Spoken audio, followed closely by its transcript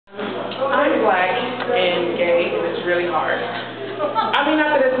really hard. I mean,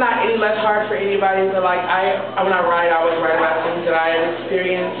 not that it's not any less hard for anybody, but like when I write, I always write about things that I have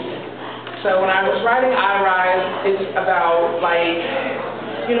experienced. So when I was writing I Rise, it's about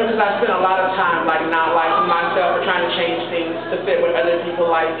like, you know, because I spent a lot of time like not liking myself or trying to change things to fit what other people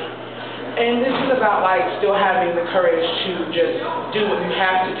like. And this is about like still having the courage to just do what you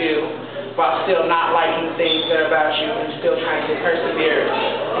have to do while still not liking things that are about you and still trying to persevere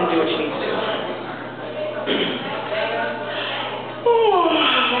and do what you need to do.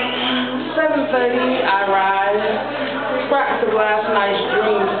 7:30, I rise. Scraps of last night's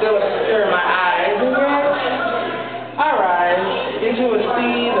dreams still obscure my eyes, and yet I rise into a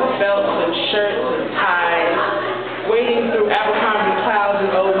sea of belts and shirts and ties, wading through Abercrombie clouds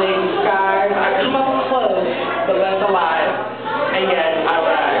and Old Navy skies. I come up close, but less alive, and yet I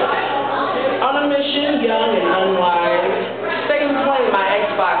rise. On a mission, young and unwise, stay and play my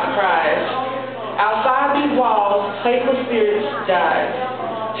Xbox cries. Outside these walls, playful spirits die.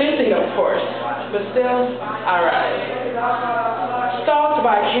 Tempting, of course, but still, I rise. Stalked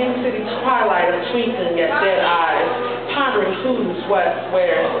by Kansas City twilight of twinkling at dead eyes, pondering who's, what,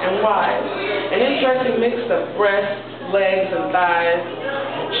 where, and why. An interesting mix of breasts, legs, and thighs,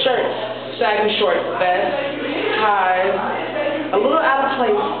 shirts, saggy shorts, vests, ties, a little out of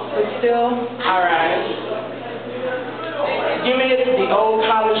place, but still, I rise. Give it the old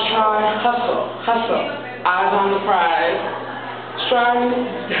college try, hustle, hustle, eyes on the prize.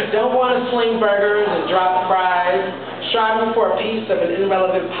 Striving, don't want to sling burgers and drop fries, striving for a piece of an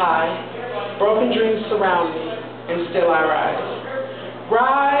irrelevant pie. Broken dreams surround me, and still I rise.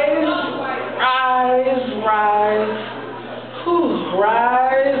 Rise, rise, rise. Whew,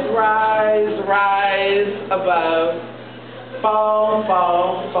 rise, rise, rise above. Fall,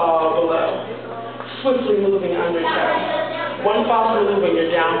 fall, fall below. Swiftly moving undertow. One false move and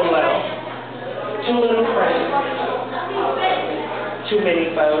you're down below. Too little friends. Too many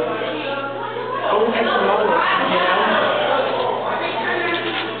foes. Only takes a moment, you know?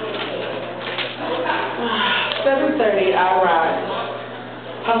 7:30, I rise.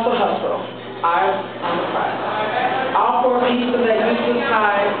 Hustle, hustle. Eyes on the prize. All for a piece of that useless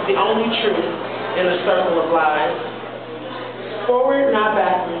pie, the only truth in a circle of lies. Forward, not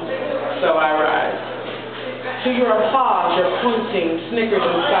backwards, so I rise. To your applause, your pointing, snickers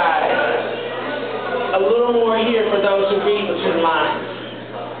and sighs. A little more here for those who read between lines.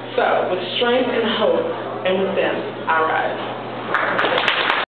 So, with strength and hope, and with them, I rise.